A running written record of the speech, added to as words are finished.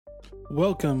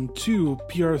Welcome to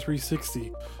PR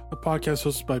 360, a podcast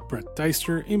hosted by Brett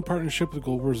Deister in partnership with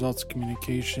Global Results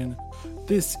Communication.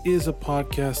 This is a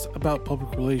podcast about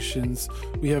public relations.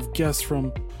 We have guests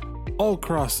from all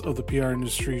across of the PR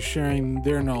industry sharing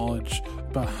their knowledge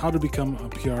about how to become a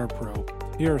PR pro.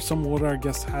 Here are some of what our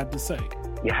guests had to say.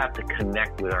 You have to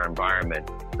connect with our environment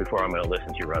before I'm going to listen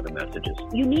to your other messages.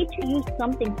 You need to use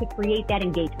something to create that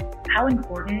engagement. How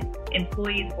important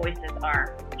employees' voices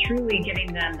are, truly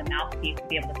giving them the mouthpiece to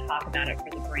be able to talk about it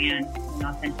for the brand in an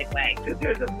authentic way.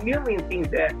 There's a million things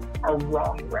that are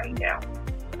wrong right now.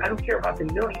 I don't care about the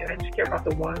million, I just care about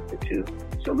the one to two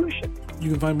solutions. You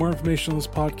can find more information on this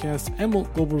podcast and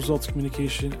Global Results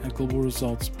Communication at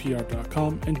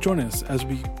globalresultspr.com and join us as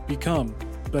we become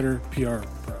better PR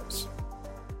pros.